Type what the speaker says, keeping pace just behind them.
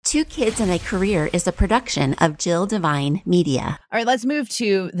Two Kids and a Career is a production of Jill Devine Media. All right, let's move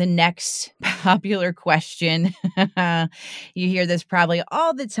to the next popular question. You hear this probably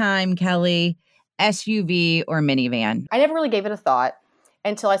all the time, Kelly. SUV or minivan? I never really gave it a thought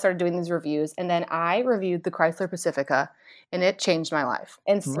until I started doing these reviews. And then I reviewed the Chrysler Pacifica, and it changed my life.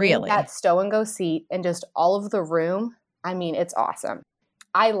 And seeing that stow and go seat and just all of the room, I mean, it's awesome.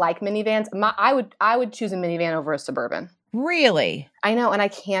 I like minivans. I would choose a minivan over a Suburban. Really? I know, and I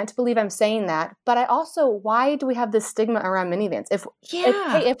can't believe I'm saying that. But I also, why do we have this stigma around minivans?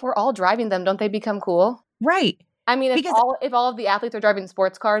 If we're all driving them, don't they become cool? Right. I mean, if all of the athletes are driving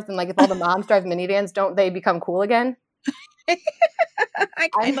sports cars, and like if all the moms drive minivans, don't they become cool again? I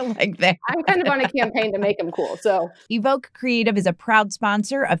kind of like that. I'm kind of on a campaign to make them cool. So Evoke Creative is a proud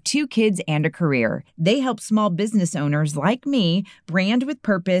sponsor of Two Kids and a Career. They help small business owners like me brand with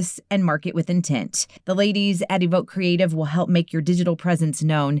purpose and market with intent. The ladies at Evoke Creative will help make your digital presence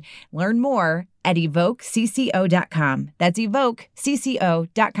known. Learn more at EvokeCCO.com. That's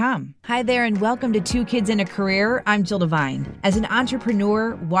EvokeCCO.com. Hi there, and welcome to Two Kids and a Career. I'm Jill Devine. As an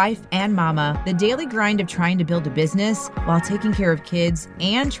entrepreneur, wife, and mama, the daily grind of trying to build a business while taking care of kids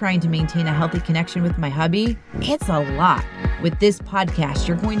and trying to maintain a healthy connection with my hubby, it's a lot. With this podcast,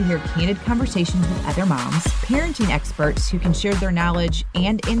 you're going to hear candid conversations with other moms, parenting experts who can share their knowledge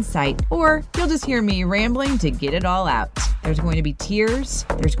and insight, or you'll just hear me rambling to get it all out. There's going to be tears,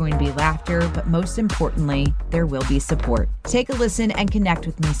 there's going to be laughter, but most importantly, there will be support. Take a listen and connect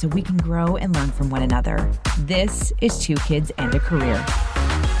with me so we can grow and learn from one another. This is Two Kids and a Career.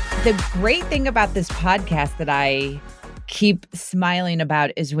 The great thing about this podcast that I keep smiling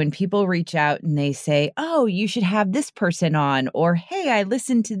about is when people reach out and they say, oh, you should have this person on, or, hey, I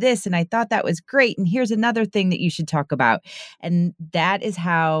listened to this and I thought that was great. And here's another thing that you should talk about. And that is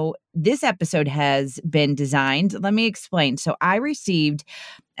how this episode has been designed. Let me explain. So I received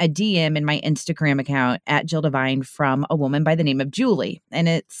a DM in my Instagram account at Jill Devine from a woman by the name of Julie. And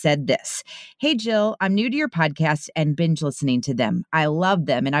it said this: hey, Jill, I'm new to your podcast and binge listening to them. I love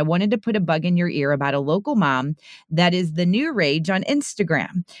them. And I wanted to put a bug in your ear about a local mom that is the new rage on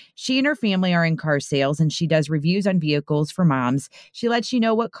Instagram. She and her family are in car sales, and she does reviews on vehicles for moms. She lets you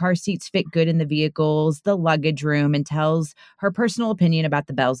know what car seats fit good in the vehicles, the luggage room, and tells her personal opinion about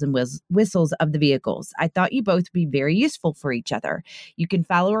the bells and whistles of the vehicles. I thought you both would be very useful for each other. You can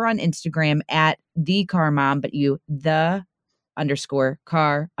follow her on Instagram at the car mom, but the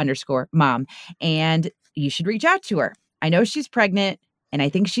 _car_ mom. And you should reach out to her. I know she's pregnant and I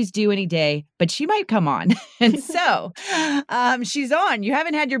think she's due any day, but she might come on. And so she's on. You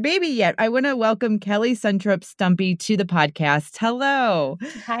haven't had your baby yet. I want to welcome Kelly Suntrup Stumpy to the podcast. Hello.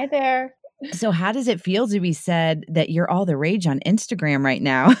 Hi there. So how does it feel to be said that you're all the rage on Instagram right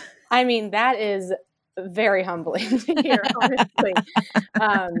now? I mean, that is very humbling to hear, honestly.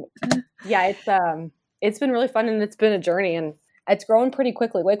 It's been really fun, and it's been a journey, and it's grown pretty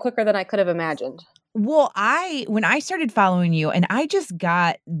quickly, way quicker than I could have imagined. Well, when I started following you, and I just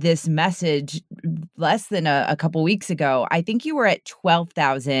got this message less than a couple weeks ago, I think you were at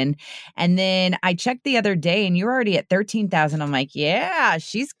 12,000. And then I checked the other day and you're already at 13,000. I'm like, yeah,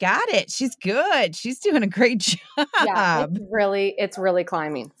 she's got it. She's good. She's doing a great job. Yeah, it's really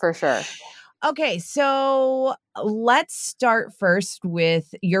climbing for sure. Okay, so let's start first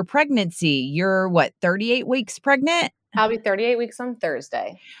with your pregnancy. You're 38 weeks pregnant? I'll be 38 weeks on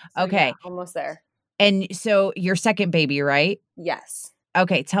Thursday. So okay. Yeah, almost there. And so your second baby, right? Yes.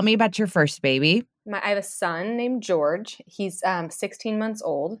 Okay, tell me about your first baby. I have a son named George. He's 16 months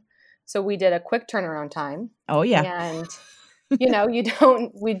old. So we did a quick turnaround time. Oh, yeah. And, we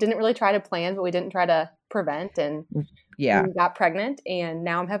didn't really try to plan, but we didn't try to prevent. And we got pregnant, and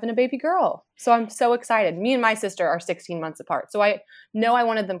now I'm having a baby girl. So I'm so excited. Me and my sister are 16 months apart. So I know I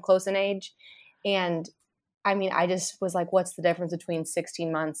wanted them close in age. And I mean, I just was like, what's the difference between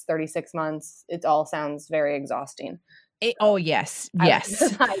 16 months, 36 months? It all sounds very exhausting. Yes.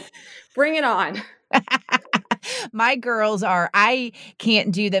 Yes. Bring it on. My girls I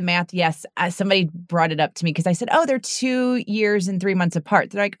can't do the math. Yes. Somebody brought it up to me because I said, they're 2 years and 3 months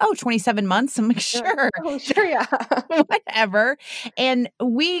apart. They're like, 27 months. I'm like, sure. Oh, sure. Yeah. Whatever. And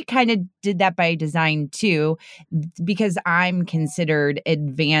we kind of did that by design too, because I'm considered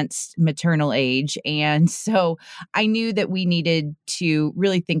advanced maternal age. And so I knew that we needed to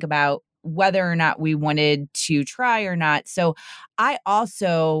really think about whether or not we wanted to try or not. So I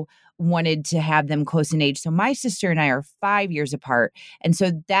also wanted to have them close in age. So my sister and I are 5 years apart. And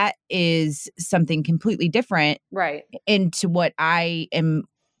so that is something completely different, right, into what I am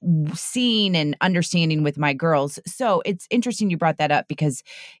seeing and understanding with my girls. So it's interesting you brought that up because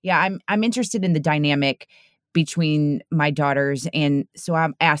I'm interested in the dynamic between my daughters. And so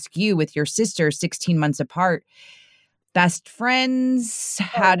I'll ask you, with your sister 16 months apart, best friends,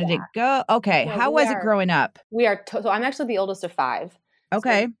 how did it go? Okay. No, how was it growing up? So I'm actually the oldest of 5.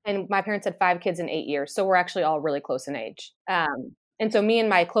 Okay. So, and my parents had 5 kids in 8 years. So we're actually all really close in age. And so me and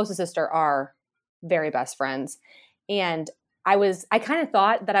my closest sister are very best friends. And I kind of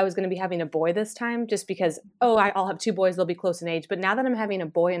thought that I was going to be having a boy this time just because, I'll have 2 boys, they'll be close in age. But now that I'm having a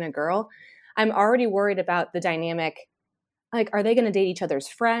boy and a girl, I'm already worried about the dynamic. Like, are they going to date each other's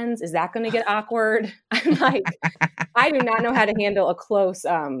friends? Is that going to get awkward? I'm like, I do not know how to handle a close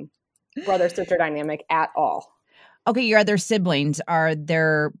brother-sister dynamic at all. Okay, your other siblings, are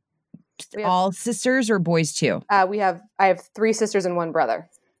there all sisters or boys too? I have 3 sisters and 1 brother.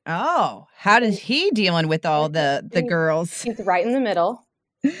 Oh, how is he dealing with all the girls? He's right in the middle.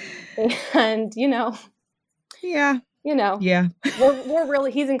 And, Yeah. Yeah. We're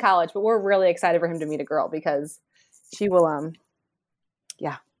really, he's in college, but we're really excited for him to meet a girl because she will,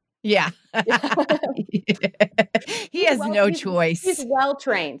 yeah. Yeah. He has no choice. He's well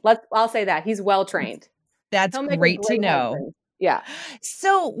trained. I'll say that. He's well trained. That's great to know. Husband. Yeah.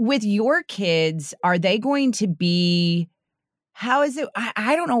 So with your kids, are they going to be, how is it?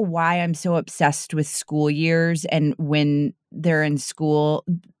 I don't know why I'm so obsessed with school years and when they're in school.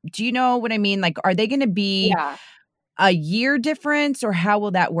 Do you know what I mean? Like, are they going to be a year difference, or how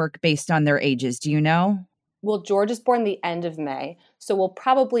will that work based on their ages? Do you know? Well, George is born the end of May. So we'll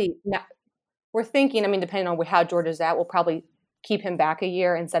probably, we're thinking, depending on how George is at, we'll probably keep him back a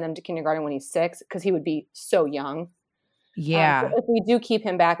year and send him to kindergarten when he's 6 because he would be so young. Yeah. So if we do keep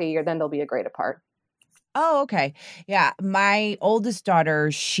him back a year, then they'll be a grade apart. Oh, okay. Yeah. My oldest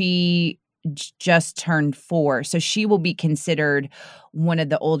daughter, she just turned 4. So she will be considered one of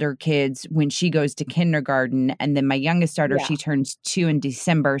the older kids when she goes to kindergarten. And then my youngest daughter, she turns 2 in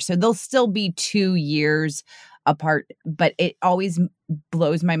December. So they'll still be 2 years apart. But it always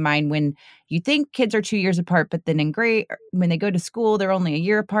blows my mind when you think kids are 2 years apart, but then when they go to school, they're only a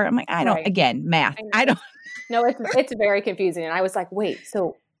year apart. I'm like, again, math. I don't. No, it's very confusing. And I was like, wait,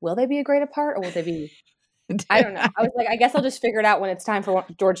 so will they be a grade apart or will they be? I don't know. I was like, I guess I'll just figure it out when it's time for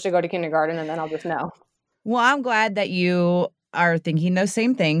George to go to kindergarten, and then I'll just know. Well, I'm glad that you are thinking those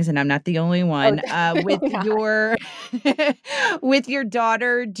same things, and I'm not the only one. With your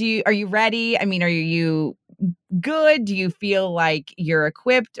daughter, are you ready? Are you good? Do you feel like you're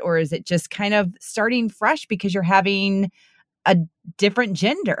equipped, or is it just kind of starting fresh because you're having a different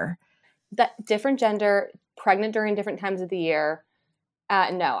gender? That different gender, pregnant during different times of the year.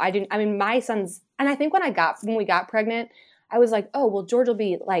 No, I didn't. My son's, and I think when we got pregnant, I was like, oh, well, George will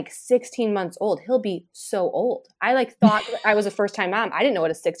be like 16 months old. He'll be so old. I thought I was a first time mom. I didn't know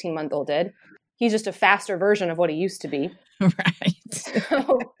what a 16-month-old did. He's just a faster version of what he used to be. Right.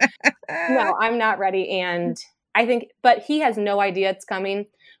 So, no, I'm not ready. And I think, but he has no idea it's coming,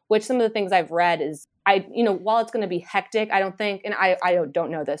 which some of the things I've read is while it's going to be hectic, I don't think, and I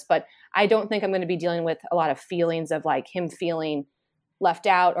don't know this, but I don't think I'm going to be dealing with a lot of feelings of like him feeling left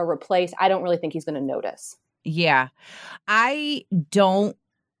out or replaced. I don't really think he's going to notice. Yeah. I don't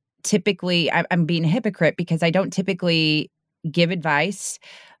typically, I'm being a hypocrite because I don't typically give advice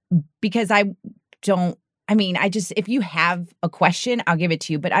because if you have a question, I'll give it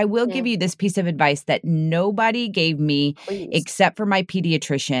to you, but I will give you this piece of advice that nobody gave me except for my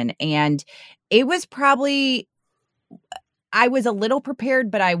pediatrician. And it was probably, I was a little prepared,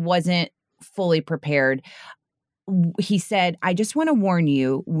 but I wasn't fully prepared. He said, I just want to warn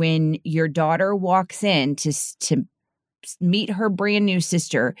you, when your daughter walks in to meet her brand new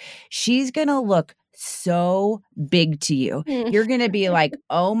sister, she's going to look so big to you. You're going to be like,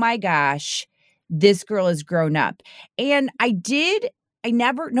 oh my gosh, this girl is grown up. And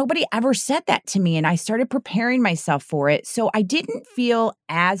nobody ever said that to me. And I started preparing myself for it. So I didn't feel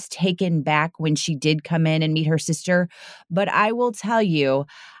as taken back when she did come in and meet her sister. But I will tell you,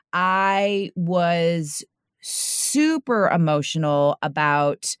 I was super emotional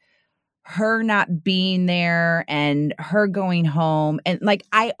about her not being there and her going home. And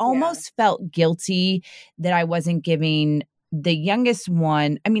I almost felt guilty that I wasn't giving the youngest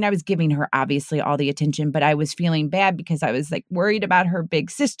one. I was giving her obviously all the attention, but I was feeling bad because I was worried about her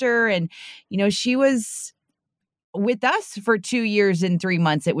big sister. And, she was with us for 2 years and 3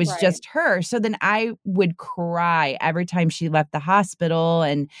 months. It was just her. So then I would cry every time she left the hospital.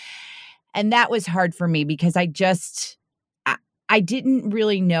 And that was hard for me because I didn't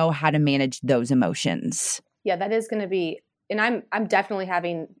really know how to manage those emotions. Yeah, that is going to be, and I'm definitely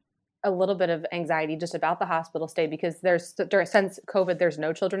having a little bit of anxiety just about the hospital stay because since COVID, there's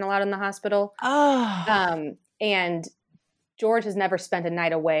no children allowed in the hospital. Oh. And George has never spent a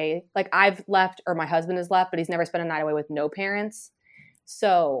night away. Like I've left or my husband has left, but he's never spent a night away with no parents.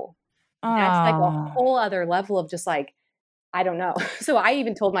 So that's like a whole other level of just like, I don't know. So I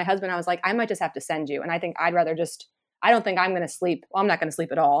even told my husband, I was like, I might just have to send you. And I think I'd rather just, I don't think I'm going to sleep. Well, I'm not going to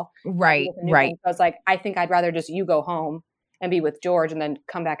sleep at all. Right. So I was like, I think I'd rather just you go home and be with George and then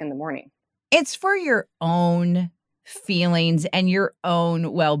come back in the morning. It's for your own feelings and your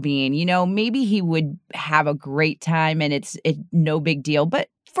own well-being. You know, maybe he would have a great time and it's no big deal, but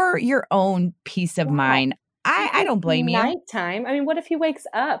for your own peace of mind, I don't blame you. Nighttime. I mean, what if he wakes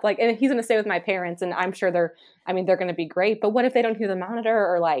up? Like, and he's going to stay with my parents, and I'm sure they're going to be great. But what if they don't hear the monitor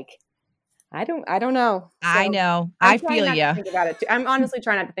or like, I don't know. So I know. I feel you. Think about it I'm honestly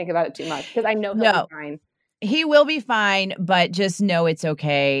trying not to think about it too much because I know he'll be fine. He will be fine, but just know it's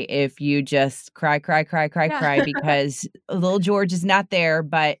okay if you just cry because little George is not there,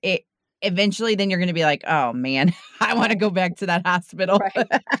 but eventually then you're going to be like, oh man, I want to go back to that hospital. Right.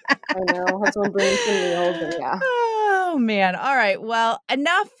 I know. Someone brings some meals and Oh man. All right. Well,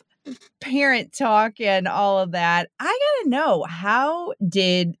 enough parent talk and all of that. I got to know, how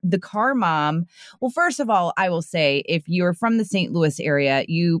did the car mom, well, first of all, I will say, if you're from the St. Louis area,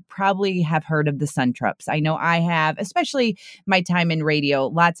 you probably have heard of the Suntrups. I know I have, especially my time in radio,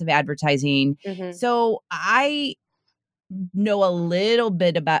 lots of advertising. Mm-hmm. So I know a little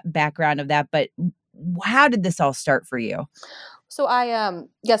bit about background of that, but how did this all start for you? So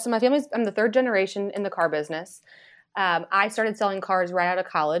so my family's, I'm the third generation in the car business. I started selling cars right out of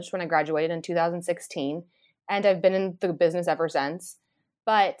college when I graduated in 2016, and I've been in the business ever since.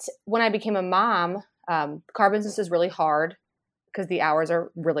 But when I became a mom, car business is really hard because the hours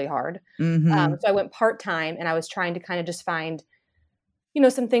are really hard. Mm-hmm. So I went part-time, and I was trying to kind of just find,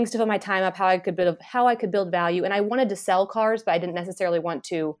 some things to fill my time up, how I could build value. And I wanted to sell cars, but I didn't necessarily want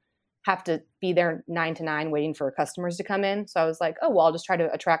to have to be there 9 to 9 waiting for customers to come in. So I was like, oh, well, I'll just try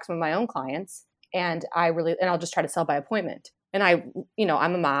to attract some of my own clients. And I'll just try to sell by appointment. And I'm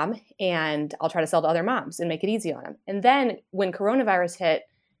a mom, and I'll try to sell to other moms and make it easy on them. And then when coronavirus hit,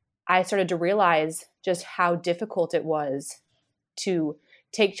 I started to realize just how difficult it was to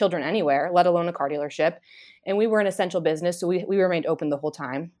take children anywhere, let alone a car dealership. And we were an essential business, so we remained open the whole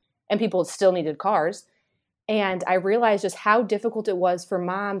time, and people still needed cars. And I realized just how difficult it was for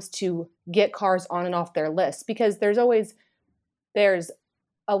moms to get cars on and off their list, because there's a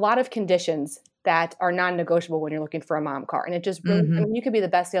lot of conditions that are non-negotiable when you're looking for a mom car. And it just really, mm-hmm. I mean, you could be the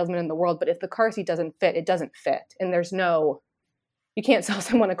best salesman in the world, but if the car seat doesn't fit, it doesn't fit. And you can't sell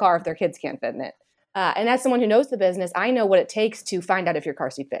someone a car if their kids can't fit in it. And as someone who knows the business, I know what it takes to find out if your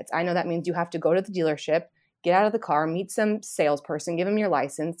car seat fits. I know that means you have to go to the dealership, get out of the car, meet some salesperson, give them your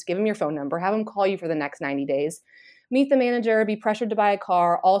license, give them your phone number, have them call you for the next 90 days, meet the manager, be pressured to buy a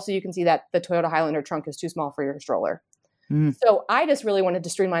car. Also, you can see that the Toyota Highlander trunk is too small for your stroller. So I just really wanted to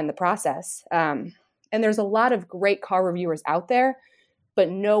streamline the process. And there's a lot of great car reviewers out there, but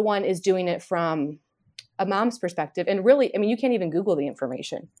no one is doing it from a mom's perspective. And really, I mean, you can't even Google the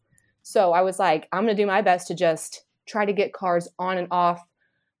information. So I was like, I'm going to do my best to just try to get cars on and off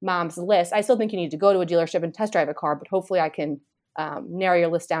mom's list. I still think you need to go to a dealership and test drive a car, but hopefully I can narrow your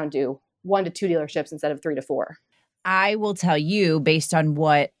list down to 1 to 2 dealerships instead of 3 to 4. I will tell you, based on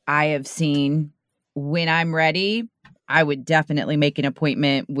what I have seen, when I'm ready, I would definitely make an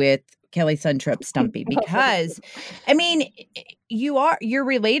appointment with Kelly Suntrup Stumpy, because I mean, you're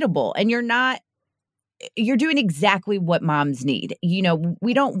relatable, and you're doing exactly what moms need.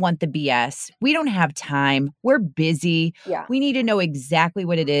 We don't want the BS. We don't have time. We're busy. Yeah. We need to know exactly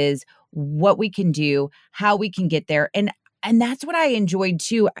what it is, what we can do, how we can get there. And that's what I enjoyed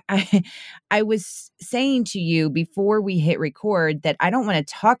too. I was saying to you before we hit record that I don't want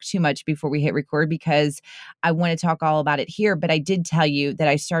to talk too much before we hit record because I want to talk all about it here. But I did tell you that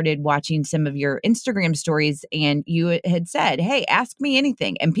I started watching some of your Instagram stories, and you had said, hey, ask me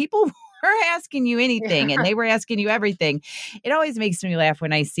anything. And people were asking you anything, and they were asking you everything. It always makes me laugh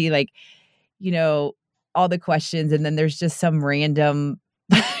when I see all the questions, and then there's just some random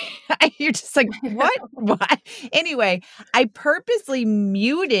you're just like, what? Anyway, I purposely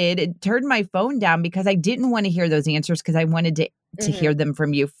muted and turned my phone down because I didn't want to hear those answers, because I wanted to hear them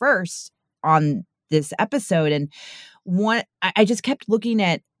from you first on this episode. And I just kept looking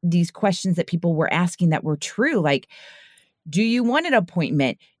at these questions that people were asking that were true. Like, do you want an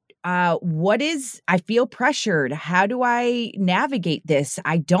appointment? I feel pressured. How do I navigate this?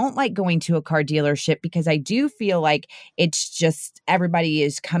 I don't like going to a car dealership because I do feel like it's just everybody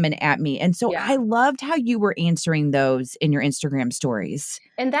is coming at me. And so I loved how you were answering those in your Instagram stories.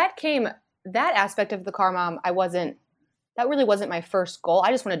 And that aspect of the car mom, that that really wasn't my first goal. I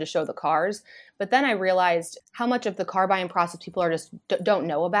just wanted to show the cars. But then I realized how much of the car buying process people are just don't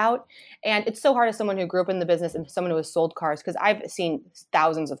know about. And it's so hard as someone who grew up in the business and someone who has sold cars, because I've seen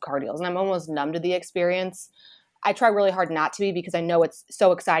thousands of car deals and I'm almost numb to the experience. I try really hard not to be, because I know it's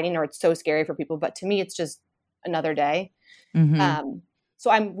so exciting or it's so scary for people. But to me, it's just another day. Mm-hmm. So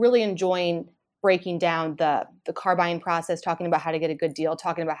I'm really enjoying breaking down the car buying process, talking about how to get a good deal,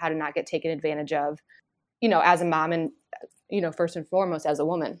 talking about how to not get taken advantage of, as a mom and, first and foremost, as a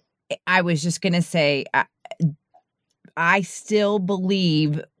woman. I was just going to say, I still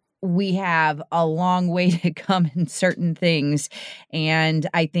believe we have a long way to come in certain things. And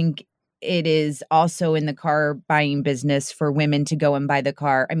I think it is also in the car buying business for women to go and buy the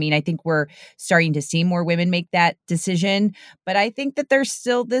car. I mean, I think we're starting to see more women make that decision, but I think that there's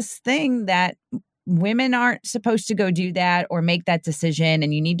still this thing that women aren't supposed to go do that or make that decision.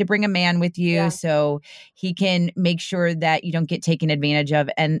 And you need to bring a man with you so he can make sure that you don't get taken advantage of.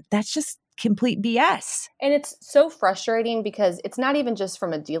 And that's just complete BS. And it's so frustrating because it's not even just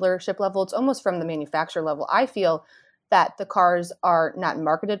from a dealership level. It's almost from the manufacturer level. I feel that the cars are not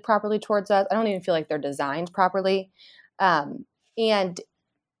marketed properly towards us. I don't even feel like they're designed properly. And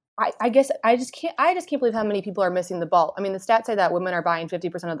I guess I just can't believe how many people are missing the ball. I mean, the stats say that women are buying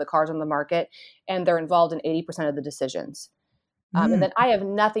 50% of the cars on the market and they're involved in 80% of the decisions. And then I have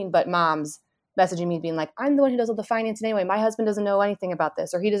nothing but moms messaging me being like, I'm the one who does all the finance anyway. My husband doesn't know anything about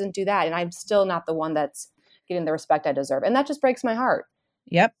this, or he doesn't do that. And I'm still not the one that's getting the respect I deserve. And that just breaks my heart.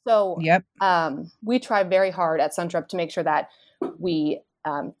 Yep. So we try very hard at Suntrup to make sure that we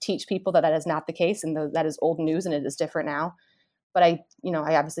teach people that is not the case, and that is old news and it is different now. But I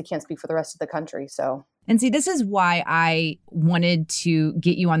obviously can't speak for the rest of the country. So. And see, this is why I wanted to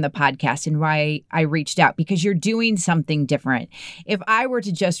get you on the podcast and why I reached out, because you're doing something different. If I were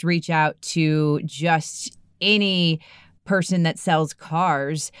to just reach out to just any person that sells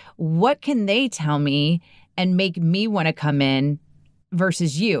cars, what can they tell me and make me want to come in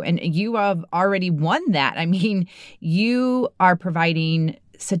versus you? And you have already won that. I mean, you are providing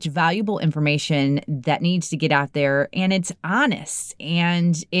such valuable information that needs to get out there, and it's honest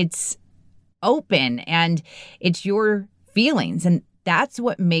and it's open and it's your feelings. And that's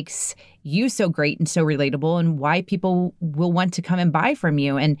what makes you so great and so relatable, and why people will want to come and buy from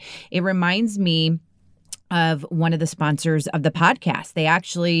you. And it reminds me of one of the sponsors of the podcast. They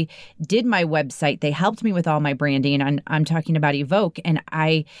actually did my website. They helped me with all my branding. And I'm talking about Evoke. And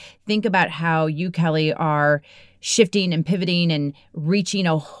I think about how you, Kelly, are shifting and pivoting and reaching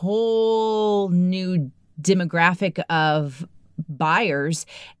a whole new demographic of buyers.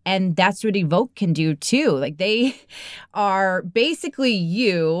 And that's what Evoke can do too. Like, they are basically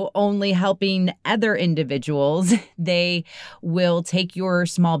you only helping other individuals. They will take your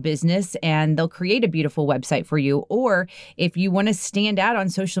small business and they'll create a beautiful website for you. Or if you want to stand out on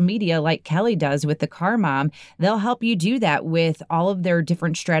social media like Kelly does with the Car Mom, they'll help you do that with all of their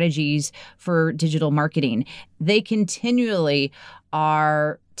different strategies for digital marketing. They continually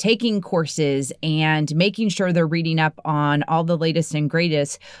are taking courses and making sure they're reading up on all the latest and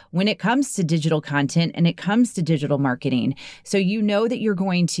greatest when it comes to digital content and it comes to digital marketing. So you know that you're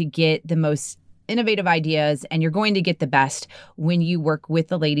going to get the most innovative ideas and you're going to get the best when you work with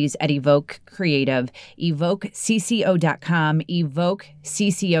the ladies at Evoke Creative, evokecco.com,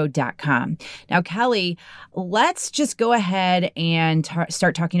 evokecco.com. Now, Kelly, let's just go ahead and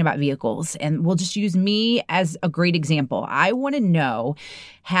start talking about vehicles, and we'll just use me as a great example. I want to know,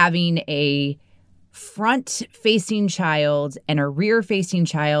 having a front-facing child and a rear-facing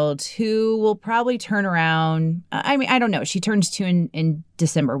child who will probably turn around. I mean, I don't know. She turns 2 in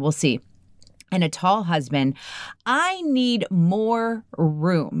December. We'll see. And a tall husband. I need more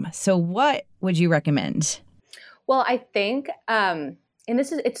room. So what would you recommend? Well, I think, and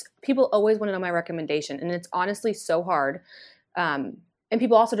it's people always want to know my recommendation, and it's honestly so hard. And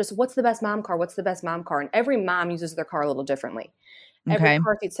people also just, what's the best mom car? What's the best mom car? And every mom uses their car a little differently. Okay.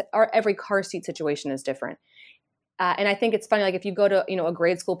 Every car seat situation is different. And I think it's funny, like if you go to, a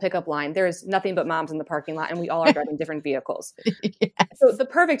grade school pickup line, there's nothing but moms in the parking lot and we all are driving different vehicles. Yes. So the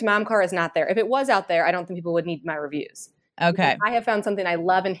perfect mom car is not there. If it was out there, I don't think people would need my reviews. Okay. I have found something I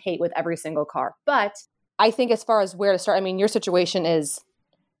love and hate with every single car. But I think as far as where to start, I mean, your situation is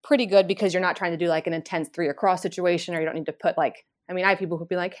pretty good because you're not trying to do like an intense 3 across situation, or you don't need to put I have people who'd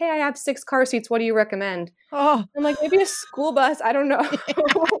be like, hey, I have 6 car seats. What do you recommend? Oh, I'm like, maybe a school bus. I don't know.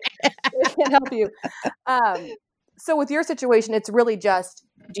 I can't help you. So with your situation, it's really just,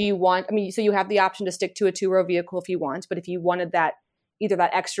 so you have the option to stick to a 2-row vehicle if you want, but if you wanted that, either that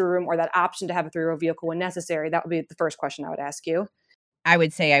extra room or that option to have a 3-row vehicle when necessary, that would be the first question I would ask you. I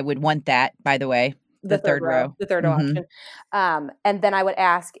would say I would want that, by the way. the third row. The third row option. And then I would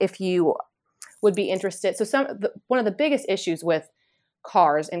ask if you would be interested. So one of the biggest issues with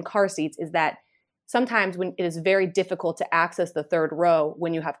cars and car seats is that sometimes when it is very difficult to access the third row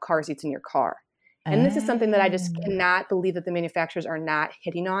when you have car seats in your car. And this is something that I just cannot believe that the manufacturers are not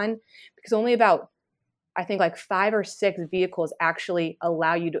hitting on, because only about, I think, like 5 or 6 vehicles actually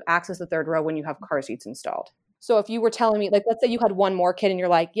allow you to access the third row when you have car seats installed. So if you were telling me, like, let's say you had one more kid and you're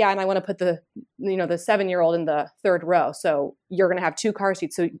like, yeah, and I want to put the 7-year-old in the third row. So you're going to have 2 car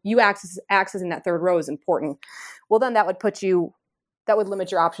seats. So you accessing that third row is important. Well, then that would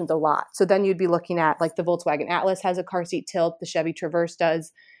limit your options a lot. So then you'd be looking at, like, the Volkswagen Atlas has a car seat tilt, the Chevy Traverse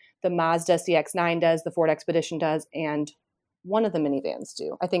does, the Mazda CX-9 does, the Ford Expedition does, and one of the minivans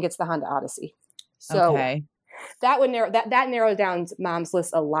do. I think it's the Honda Odyssey. So that would narrow down mom's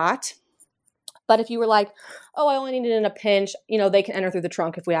list a lot. But if you were like, oh, I only need it in a pinch, they can enter through the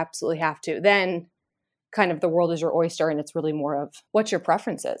trunk if we absolutely have to, then kind of the world is your oyster, and it's really more of what your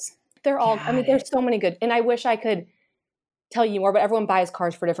preference is. There's so many good, and I wish I could tell you more, but everyone buys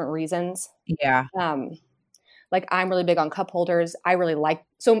cars for different reasons. Yeah. Like, I'm really big on cup holders.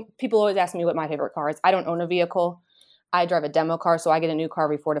 So people always ask me what my favorite car is. I don't own a vehicle. I drive a demo car, so I get a new car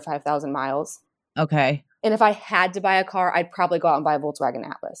every 4,000 to 5,000 miles. Okay. And if I had to buy a car, I'd probably go out and buy a Volkswagen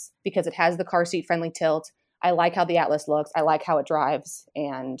Atlas because it has the car seat friendly tilt. I like how the Atlas looks. I like how it drives,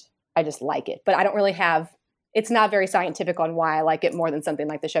 and I just like it. But I don't really it's not very scientific on why I like it more than something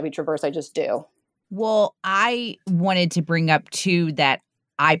like the Chevy Traverse. I just do. Well, I wanted to bring up too that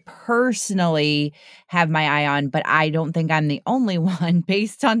I personally have my eye on, but I don't think I'm the only one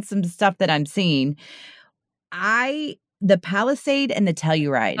based on some stuff that I'm seeing. The Palisade and the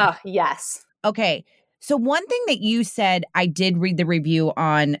Telluride. Oh, yes. Okay. So one thing that you said, I did read the review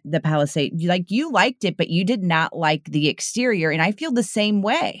on the Palisade. You liked it, but you did not like the exterior. And I feel the same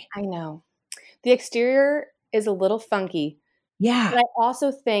way. I know. The exterior is a little funky. Yeah. But I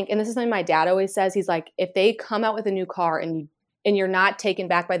also think, and this is something my dad always says, he's like, if they come out with a new car and you're not taken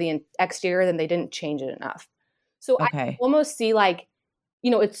back by the exterior, then they didn't change it enough. So I almost see, like,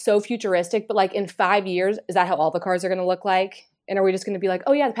 it's so futuristic, but like in 5 years, is that how all the cars are going to look like? And are we just going to be like,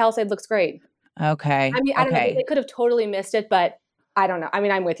 oh yeah, the Palisade looks great? Okay. I mean, I don't know. They could have totally missed it, but I don't know. I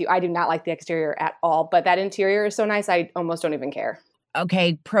mean, I'm with you. I do not like the exterior at all, but that interior is so nice. I almost don't even care.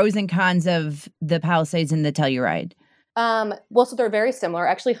 Okay. Pros and cons of the Palisades and the Telluride. Well, so they're very similar.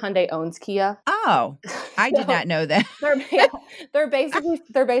 Actually, Hyundai owns Kia. Oh, I did not know that. They're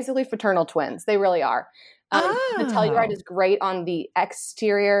basically fraternal twins. They really are. The Telluride is great on the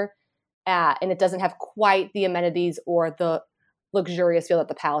exterior, and it doesn't have quite the amenities or the luxurious feel that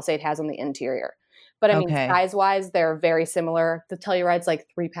the Palisade has on the interior. But I mean, size-wise, they're very similar. The Telluride's like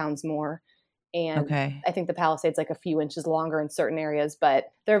 3 pounds more. And I think the Palisade's like a few inches longer in certain areas,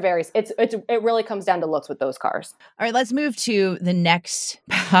 but they're it really comes down to looks with those cars. All right, let's move to the next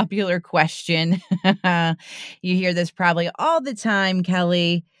popular question. You hear this probably all the time,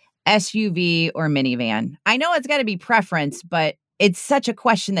 Kelly. SUV or minivan? I know it's got to be preference, but it's such a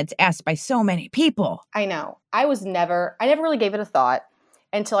question that's asked by so many people. I know. I never really gave it a thought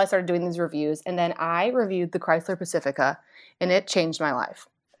until I started doing these reviews. And then I reviewed the Chrysler Pacifica, and it changed my life.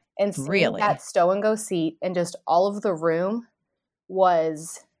 And seeing that stow and go seat and just all of the room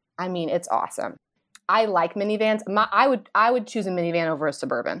it's awesome. I like minivans. I would choose a minivan over a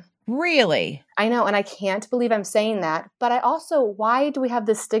Suburban. Really? I know. And I can't believe I'm saying that. But why do we have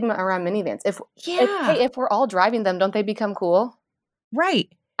this stigma around minivans? If we're all driving them, don't they become cool? Right.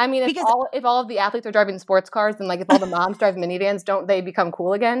 I mean, if all of the athletes are driving sports cars, then, like, if all the moms drive minivans, don't they become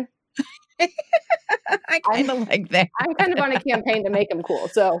cool again? I kind of like that. I'm kind of on a campaign to make them cool.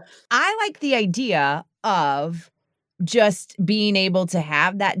 So I like the idea of just being able to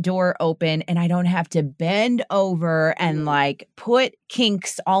have that door open and I don't have to bend over and like put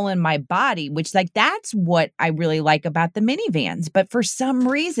kinks all in my body, which like that's what I really like about the minivans. But for some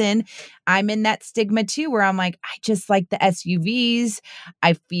reason, I'm in that stigma too, where I'm like, I just like the SUVs.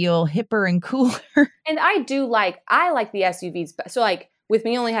 I feel hipper and cooler. And I like the SUVs. So like with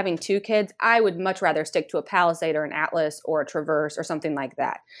me only having 2 kids, I would much rather stick to a Palisade or an Atlas or a Traverse or something like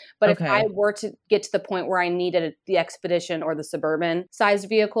that. But if I were to get to the point where I needed the Expedition or the Suburban sized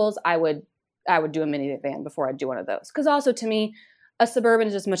vehicles, I would do a minivan before I'd do one of those. Because also to me, a Suburban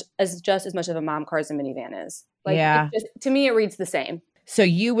is just as much of a mom car as a minivan is. Like, to me, it reads the same. So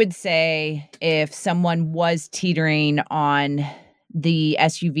you would say if someone was teetering on the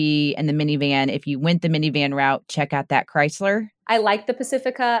SUV and the minivan, if you went the minivan route, check out that Chrysler. I like the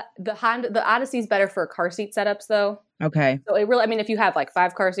Pacifica. The Odyssey is better for car seat setups, though. Okay. So it really, if you have like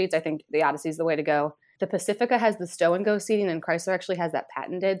 5 car seats, I think the Odyssey is the way to go. The Pacifica has the stow and go seating, and Chrysler actually has that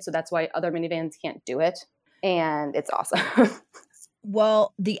patented. So that's why other minivans can't do it. And it's awesome.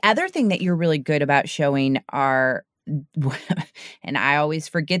 Well, the other thing that you're really good about showing are, and I always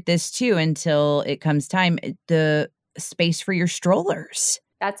forget this too until it comes time, the space for your strollers.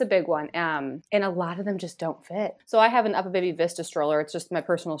 That's a big one. And a lot of them just don't fit. So I have an UPPAbaby Vista stroller. It's just my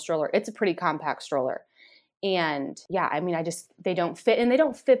personal stroller. It's a pretty compact stroller. And yeah, I mean, they don't fit, and they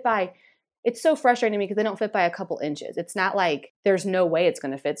don't fit by, it's so frustrating to me because they don't fit by a couple inches. It's not like there's no way it's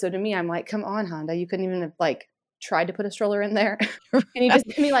going to fit. So to me, I'm like, come on, Honda, you couldn't even have like tried to put a stroller in there. Can you just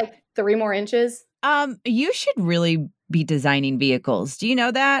give me like 3 more inches? You should really be designing vehicles. Do you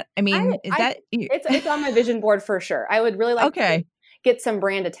know that? I mean, it's on my vision board for sure. I would really like to get some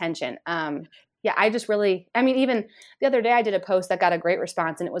brand attention. Yeah, even the other day I did a post that got a great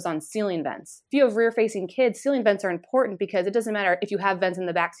response, and it was on ceiling vents. If you have rear-facing kids, ceiling vents are important because it doesn't matter if you have vents in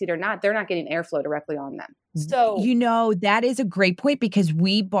the back seat or not, they're not getting airflow directly on them. So, that is a great point because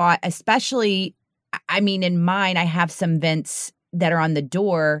we bought, especially, I mean, in mine, I have some vents that are on the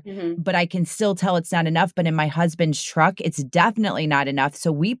door, but I can still tell it's not enough. But in my husband's truck, it's definitely not enough.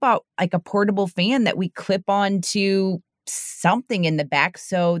 So we bought like a portable fan that we clip on to something in the back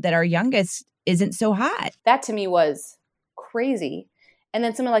so that our youngest isn't so hot. That to me was crazy. And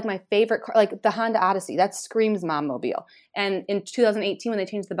then something like my favorite car, like the Honda Odyssey, that screams mom mobile. And in 2018, when they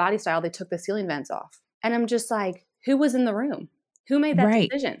changed the body style, they took the ceiling vents off. And I'm just like, who was in the room? Who made that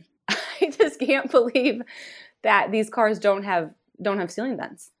decision? I just can't believe that these cars don't have ceiling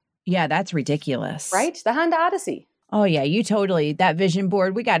vents. Yeah, that's ridiculous. Right? The Honda Odyssey. Oh yeah, you totally, that vision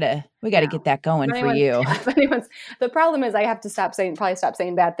board, we gotta get that going for you. The problem is I have to probably stop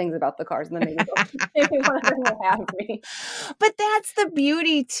saying bad things about the cars, and then maybe one of them will have me. But that's the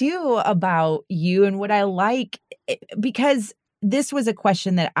beauty too about you and what I like, because this was a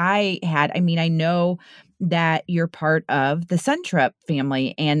question that I had. I mean, I know that you're part of the Suntrup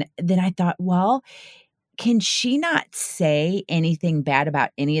family, and then I thought, well, can she not say anything bad about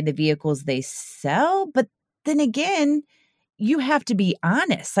any of the vehicles they sell? But then again, you have to be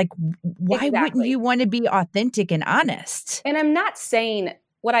honest. Like, why wouldn't you want to be authentic and honest? And I'm not saying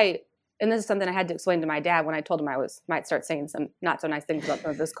and this is something I had to explain to my dad when I told him I might start saying some not so nice things about some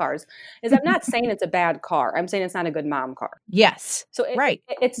of his cars, is I'm not saying it's a bad car. I'm saying it's not a good mom car. Yes. So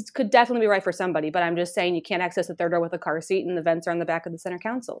it could definitely be right for somebody, but I'm just saying you can't access the third row with a car seat and the vents are on the back of the center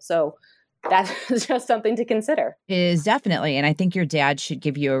console. So that's just something to consider. It is definitely. And I think your dad should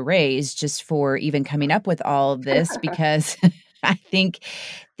give you a raise just for even coming up with all of this, because I think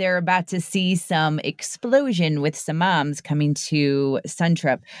they're about to see some explosion with some moms coming to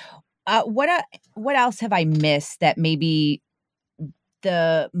Suntrup. What else have I missed that maybe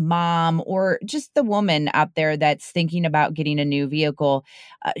the mom or just the woman out there that's thinking about getting a new vehicle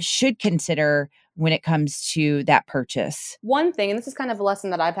should consider when it comes to that purchase? One thing, and this is kind of a lesson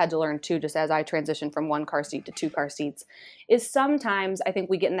that I've had to learn too, just as I transition from 1 car seat to 2 car seats, is sometimes I think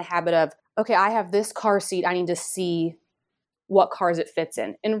we get in the habit of, okay, I have this car seat, I need to see what cars it fits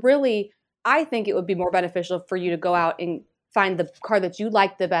in. And really, I think it would be more beneficial for you to go out and find the car that you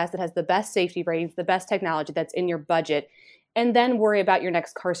like the best, that has the best safety ratings, the best technology that's in your budget, and then worry about your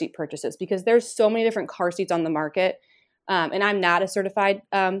next car seat purchases, because there's so many different car seats on the market. And I'm not a certified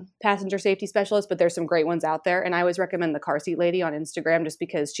passenger safety specialist, but there's some great ones out there. And I always recommend the Car Seat Lady on Instagram just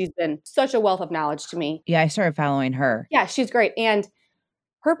because she's been such a wealth of knowledge to me. Yeah, I started following her. Yeah, she's great. And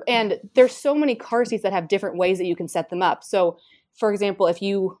there's so many car seats that have different ways that you can set them up. So for example, if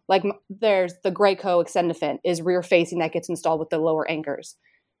you there's the Graco Extendifin is rear facing, that gets installed with the lower anchors.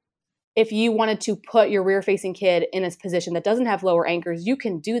 If you wanted to put your rear facing kid in a position that doesn't have lower anchors, you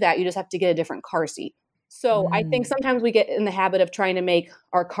can do that. You just have to get a different car seat. So I think sometimes we get in the habit of trying to make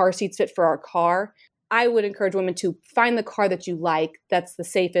our car seats fit for our car. I would encourage women to find the car that you like, that's the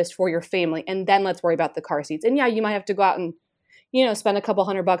safest for your family, and then let's worry about the car seats. And yeah, you might have to go out and, spend a couple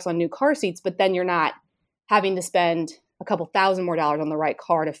 $100 on new car seats, but then you're not having to spend a couple $1,000 more on the right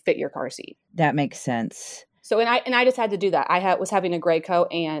car to fit your car seat. That makes sense. So, and I just had to do that. I was having a Graco,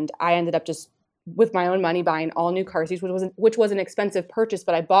 and I ended up just with my own money buying all new car seats, which was an expensive purchase,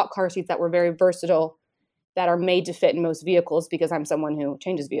 but I bought car seats that were very versatile, that are made to fit in most vehicles, because I'm someone who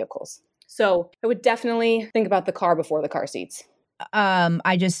changes vehicles. So I would definitely think about the car before the car seats.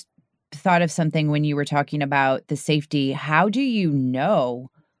 I just thought of something when you were talking about the safety. How do you know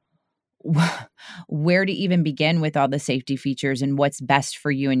where to even begin with all the safety features and what's best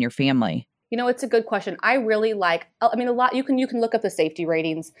for you and your family? It's a good question. I really a lot, you can look up the safety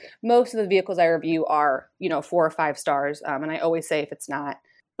ratings. Most of the vehicles I review are, 4 or 5 stars. And I always say if it's not.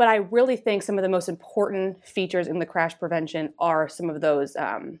 But I really think some of the most important features in the crash prevention are some of those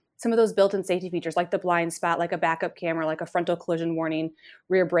some of those built-in safety features like the blind spot, like a backup camera, like a frontal collision warning,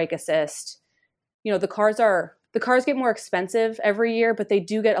 rear brake assist. The cars get more expensive every year, but they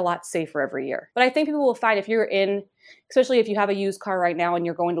do get a lot safer every year. But I think people will find especially if you have a used car right now and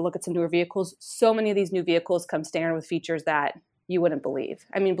you're going to look at some newer vehicles, so many of these new vehicles come standard with features that you wouldn't believe.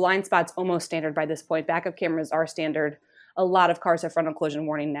 I mean, blind spot's almost standard by this point. Backup cameras are standard. A lot of cars have frontal collision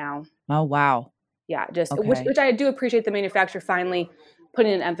warning now. Oh, wow. Yeah, which I do appreciate the manufacturer finally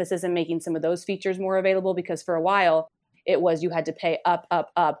putting an emphasis in making some of those features more available, because for a while it was you had to pay up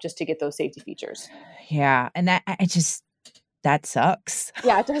just to get those safety features. Yeah, and that sucks.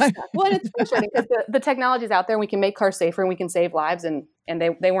 Yeah, it does suck. Well, and it's frustrating because the technology's out there and we can make cars safer and we can save lives, and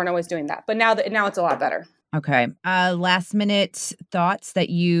they weren't always doing that. But now it's a lot better. Okay. Last minute thoughts that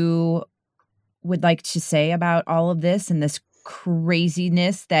you would like to say about all of this and this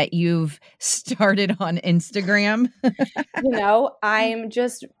craziness that you've started on Instagram?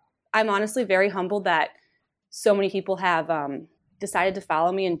 I'm honestly very humbled that so many people have decided to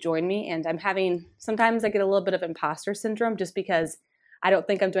follow me and join me. And sometimes I get a little bit of imposter syndrome just because I don't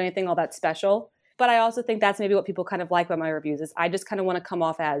think I'm doing anything all that special. But I also think that's maybe what people kind of like about my reviews is I just kind of want to come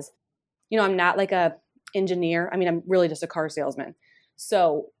off as, I'm not like a engineer. I mean, I'm really just a car salesman.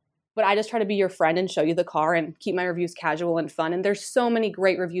 But I just try to be your friend and show you the car and keep my reviews casual and fun. And there's so many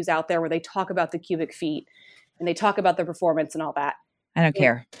great reviews out there where they talk about the cubic feet and they talk about the performance and all that. I don't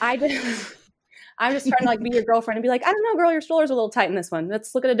care. I'm just trying to be your girlfriend and be like, I don't know, girl, your stroller's a little tight in this one.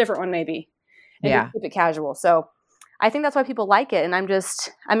 Let's look at a different one maybe. And just keep it casual. So I think that's why people like it. And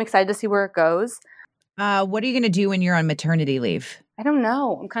I'm excited to see where it goes. What are you going to do when you're on maternity leave? I don't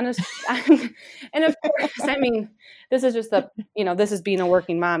know. And of course, I mean, this is just this is being a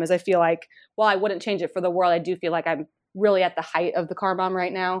working mom, is I feel like, while I wouldn't change it for the world, I do feel like I'm really at the height of the car mom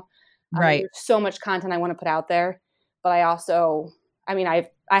right now. Right. There's so much content I want to put out there, but I also, I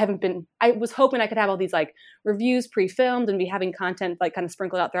was hoping I could have all these reviews pre-filmed and be having content kind of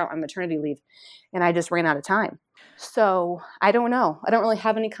sprinkled out throughout my maternity leave. And I just ran out of time. So I don't know. I don't really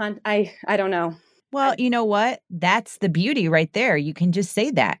have any content. I don't know. Well, you know what? That's the beauty right there. You can just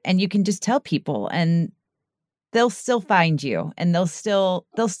say that and you can just tell people and they'll still find you and they'll still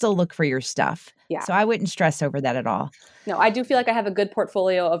look for your stuff. Yeah. So I wouldn't stress over that at all. No, I do feel like I have a good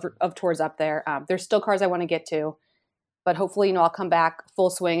portfolio of tours up there. There's still cars I want to get to, but hopefully, I'll come back full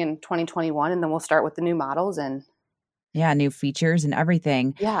swing in 2021 and then we'll start with the new models and new features and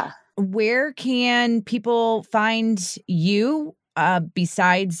everything. Yeah. Where can people find you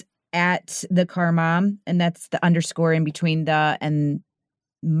besides at the car mom? And that's the underscore in between the and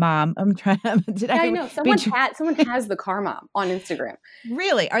mom. I'm trying. I know someone has the car mom on Instagram.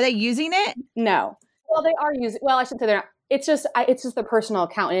 Really? Are they using it? No. Well, they are using. Well, I should say they're not. It's just the personal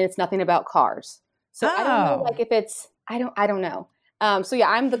account, and it's nothing about cars. So I don't know. If it's I don't know. So yeah,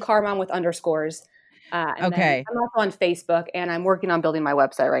 I'm the car mom with underscores. Okay. I'm also on Facebook, and I'm working on building my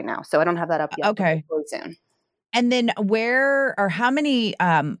website right now. So I don't have that up yet. Okay. Really soon. And then where or how many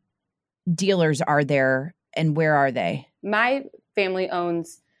dealers are there, and where are they? My family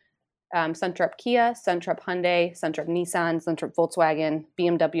owns Suntrup Kia, Suntrup Hyundai, Suntrup Nissan, Suntrup Volkswagen,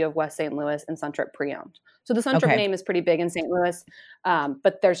 BMW of West St. Louis, and Suntrup Pre-Owned. So the Suntrup name is pretty big in St. Louis,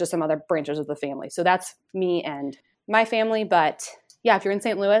 but there's just some other branches of the family. So that's me and my family. But yeah, if you're in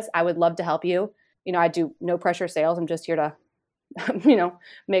St. Louis, I would love to help you. I do no pressure sales. I'm just here to,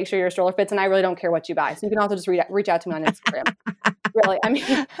 make sure your stroller fits. And I really don't care what you buy. So you can also just reach out to me on Instagram. Really.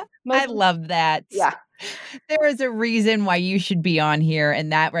 I love that. Yeah. There is a reason why you should be on here.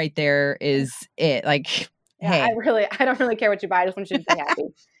 And that right there is it. Hey. I don't really care what you buy. I just want you to be happy.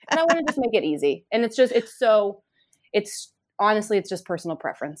 And I want to just make it easy. And honestly, it's just personal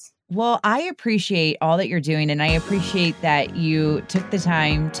preference. Well, I appreciate all that you're doing. And I appreciate that you took the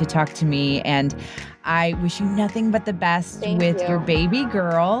time to talk to me. And I wish you nothing but the best with your baby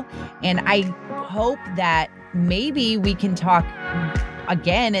girl. And I hope that maybe we can talk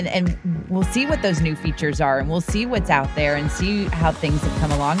again and we'll see what those new features are and we'll see what's out there and see how things have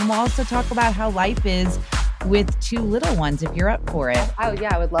come along. And we'll also talk about how life is with two little ones if you're up for it. Oh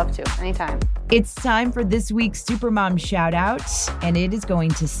yeah, I would love to. Anytime. It's time for this week's Supermom shout out, and it is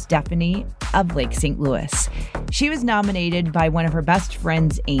going to Stephanie of Lake St. Louis. She was nominated by one of her best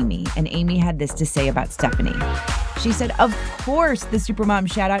friends, Amy, and Amy had this to say about Stephanie. She said, of course, the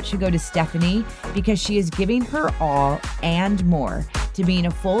Supermom shout out should go to Stephanie because she is giving her all and more to being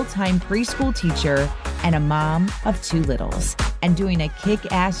a full-time preschool teacher and a mom of two littles and doing a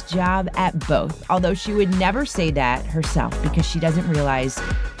kick-ass job at both. Although she would never say that herself because she doesn't realize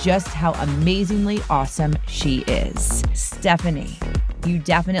just how amazingly awesome she is. Stephanie, you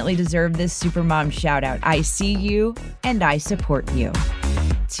definitely deserve this Supermom shout out. I see you and I support you.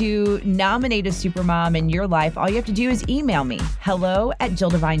 To nominate a supermom in your life, all you have to do is email me,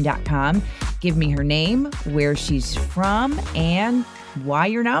 hello@jilldevine.com. Give me her name, where she's from, and why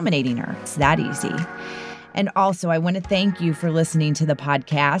you're nominating her. It's that easy. And also, I want to thank you for listening to the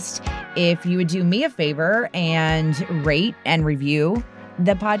podcast. If you would do me a favor and rate and review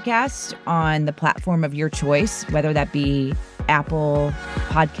the podcast on the platform of your choice, whether that be Apple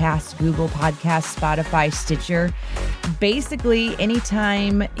Podcasts, Google Podcasts, Spotify, Stitcher. Basically,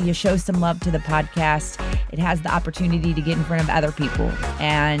 anytime you show some love to the podcast, it has the opportunity to get in front of other people.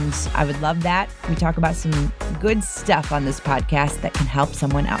 And I would love that. We talk about some good stuff on this podcast that can help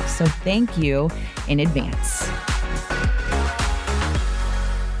someone else. So thank you in advance.